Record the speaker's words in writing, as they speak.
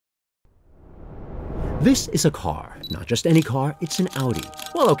This is a car. Not just any car, it's an Audi.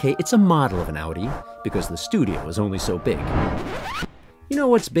 Well, okay, it's a model of an Audi, because the studio is only so big. You know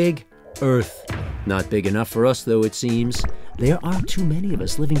what's big? Earth. Not big enough for us, though, it seems. There are too many of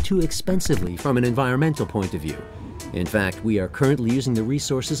us living too expensively from an environmental point of view. In fact, we are currently using the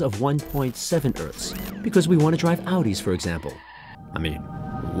resources of 1.7 Earths, because we want to drive Audis, for example. I mean,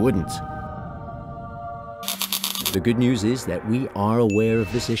 who wouldn't? The good news is that we are aware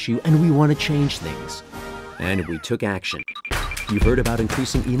of this issue and we want to change things. And we took action. You've heard about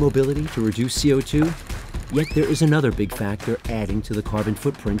increasing e-mobility to reduce CO2? Yet there is another big factor adding to the carbon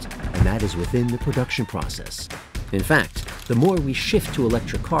footprint, and that is within the production process. In fact, the more we shift to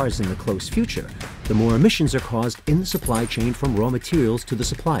electric cars in the close future, the more emissions are caused in the supply chain from raw materials to the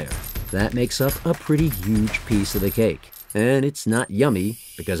supplier. That makes up a pretty huge piece of the cake. And it's not yummy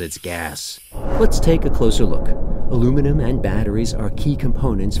because it's gas. Let's take a closer look. Aluminum and batteries are key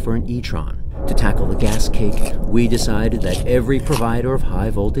components for an e-tron. To tackle the gas cake, we decided that every provider of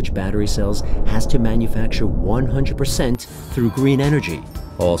high-voltage battery cells has to manufacture 100% through green energy.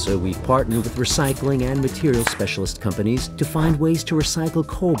 Also, we've partnered with recycling and material specialist companies to find ways to recycle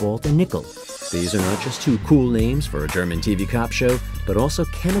cobalt and nickel. These are not just two cool names for a German TV cop show, but also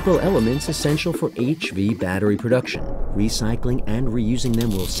chemical elements essential for HV battery production. Recycling and reusing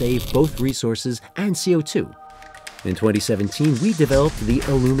them will save both resources and CO2. In 2017, we developed the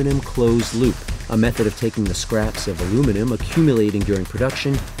aluminum closed loop, a method of taking the scraps of aluminum accumulating during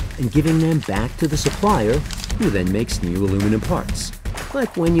production and giving them back to the supplier, who then makes new aluminum parts.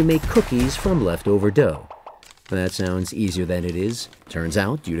 Like when you make cookies from leftover dough. That sounds easier than it is. Turns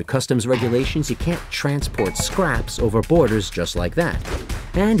out, due to customs regulations, you can't transport scraps over borders just like that.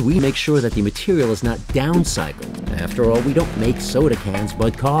 And we make sure that the material is not downcycled. After all, we don't make soda cans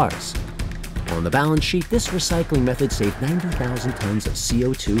but cars. On the balance sheet, this recycling method saved 90,000 tons of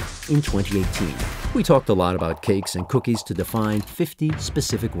CO2 in 2018. We talked a lot about cakes and cookies to define 50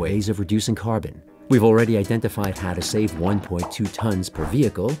 specific ways of reducing carbon. We've already identified how to save 1.2 tons per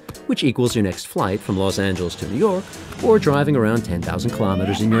vehicle, which equals your next flight from Los Angeles to New York, or driving around 10,000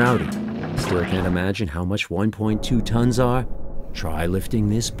 kilometers in your Audi. Still can't imagine how much 1.2 tons are? Try lifting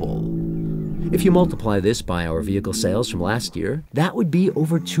this bull. If you multiply this by our vehicle sales from last year, that would be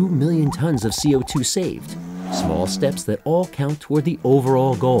over 2 million tons of CO2 saved. Small steps that all count toward the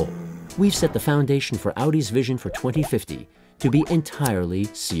overall goal. We've set the foundation for Audi's vision for 2050 to be entirely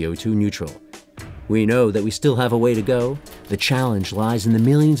CO2 neutral. We know that we still have a way to go. The challenge lies in the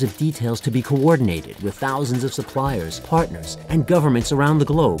millions of details to be coordinated with thousands of suppliers, partners, and governments around the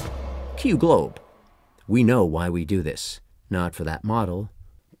globe. Cue globe. We know why we do this. Not for that model,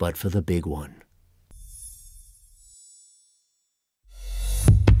 but for the big one.